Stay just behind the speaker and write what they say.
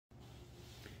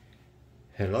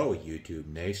Hello, YouTube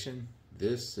Nation.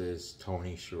 This is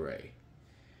Tony Sheree.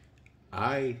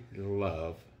 I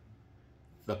love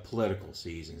the political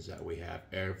seasons that we have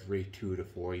every 2 to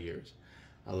 4 years.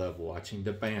 I love watching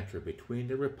the banter between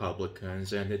the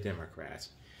Republicans and the Democrats,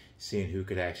 seeing who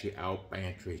could actually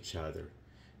out-banter each other,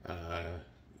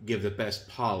 give the best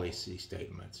policy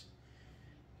statements,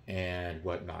 and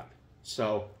whatnot.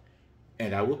 So,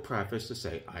 and I will preface to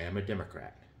say I am a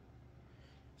Democrat.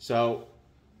 So,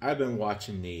 I've been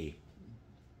watching the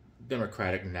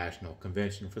Democratic National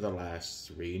Convention for the last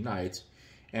 3 nights,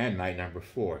 and night number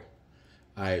 4.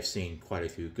 I've seen quite a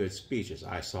few good speeches.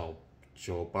 I saw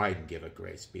Joe Biden give a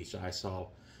great speech. I saw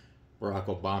Barack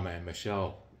Obama and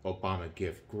Michelle Obama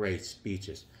give great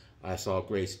speeches. I saw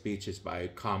great speeches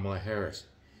by Kamala Harris.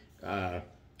 And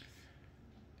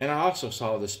I also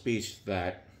saw the speech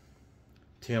that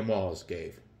Tim Walz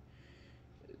gave,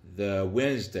 the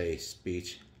Wednesday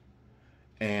speech.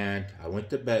 And I went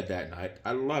to bed that night.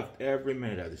 I loved every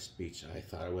minute of the speech. I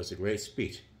thought it was a great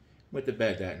speech. Went to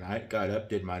bed that night, got up,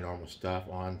 did my normal stuff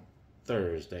on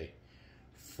Thursday.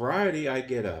 Friday, I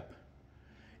get up,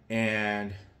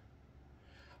 and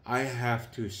I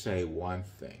have to say one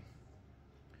thing.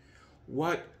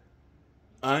 What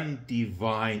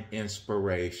undivine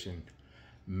inspiration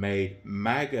made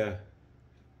Maga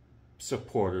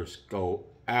supporters go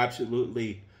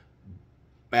absolutely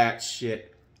batshit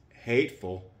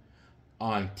hateful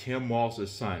on Tim Walz's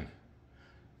son.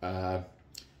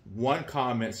 One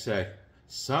comment said,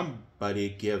 "Somebody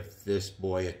give this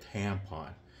boy a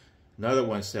tampon." Another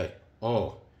one said,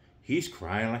 "Oh, he's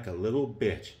crying like a little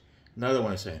bitch." Another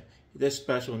one said, "This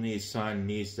special needs son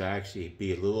needs to actually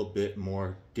be a little bit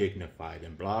more dignified,"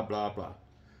 and blah, blah, blah.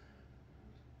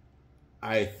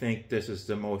 I think this is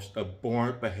the most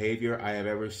abhorrent behavior I have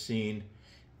ever seen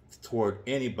toward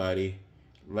anybody,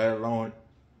 let alone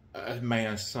a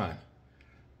man's son.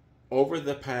 Over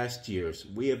the past years,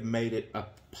 we have made it a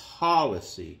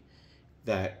policy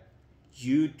that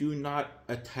you do not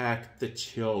attack the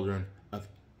children of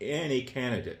any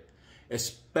candidate,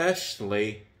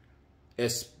 especially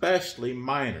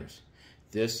minors.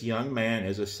 This young man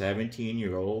is a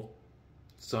 17-year-old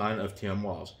son of Tim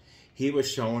Walz. He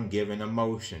was shown giving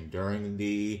emotion during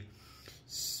the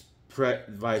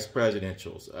vice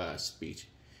presidential speech,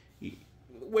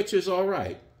 which is all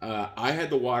right. I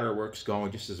had the waterworks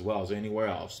going just as well as anywhere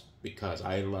else because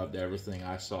I loved everything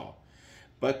I saw.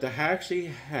 But to actually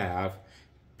have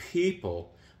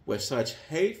people with such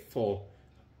hateful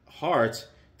hearts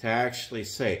to actually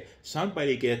say,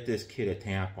 "Somebody get this kid a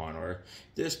tampon," or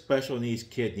 "This special needs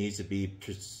kid needs to be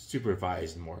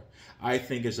supervised more," I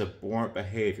think is abhorrent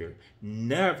behavior.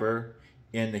 Never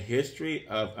in the history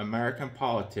of American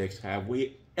politics have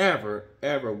we ever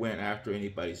went after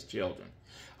anybody's children.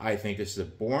 I think this is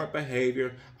abhorrent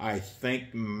behavior. I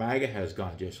think MAGA has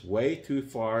gone just way too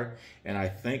far, and I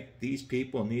think these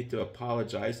people need to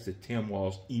apologize to Tim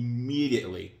Walz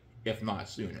immediately, if not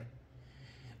sooner.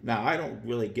 Now, I don't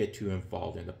really get too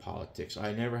involved into politics.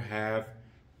 I never have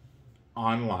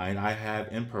online. I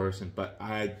have in person, but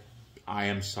I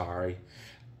am sorry.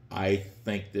 I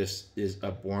think this is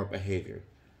abhorrent behavior.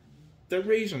 The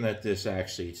reason that this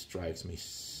actually strikes me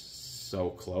so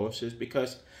close is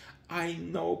because I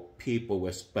know people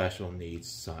with special needs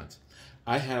sons.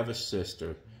 I have a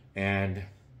sister, and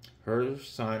her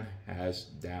son has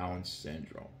Down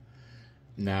syndrome.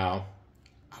 Now,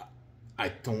 I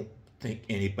don't think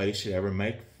anybody should ever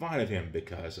make fun of him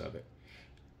because of it.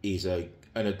 He's an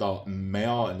adult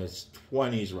male in his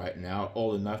 20s right now,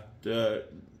 old enough to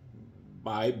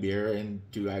buy beer and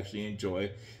to actually enjoy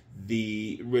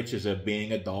the riches of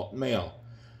being adult male.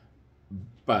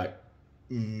 But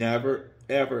never,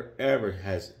 ever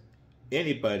has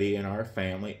anybody in our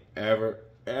family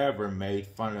ever made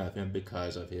fun of him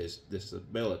because of his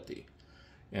disability.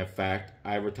 In fact,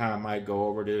 every time I go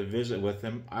over to visit with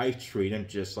him, I treat him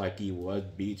just like he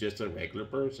would be just a regular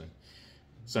person.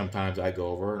 Sometimes I go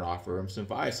over and offer him some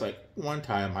advice. Like one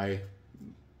time I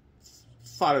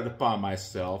thought it upon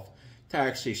myself to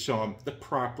actually show him the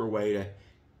proper way to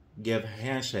give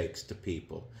handshakes to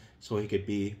people so he could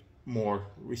be more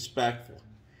respectful.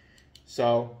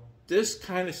 So this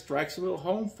kind of strikes a little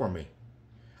home for me.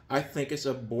 I think it's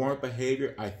abhorrent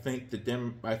behavior. I think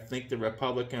the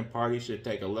Republican Party should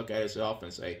take a look at itself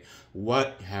and say,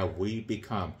 what have we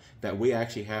become that we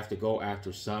actually have to go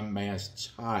after some man's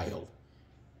child?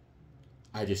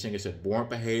 I just think it's abhorrent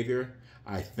behavior.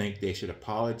 I think they should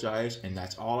apologize, and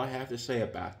that's all I have to say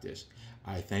about this.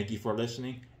 I thank you for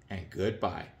listening, and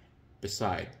goodbye.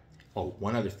 Besides, oh,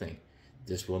 one other thing.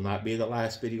 This will not be the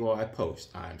last video I post.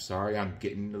 I'm sorry, I'm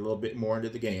getting a little bit more into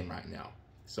the game right now.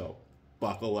 So,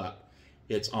 buckle up.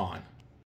 it's on.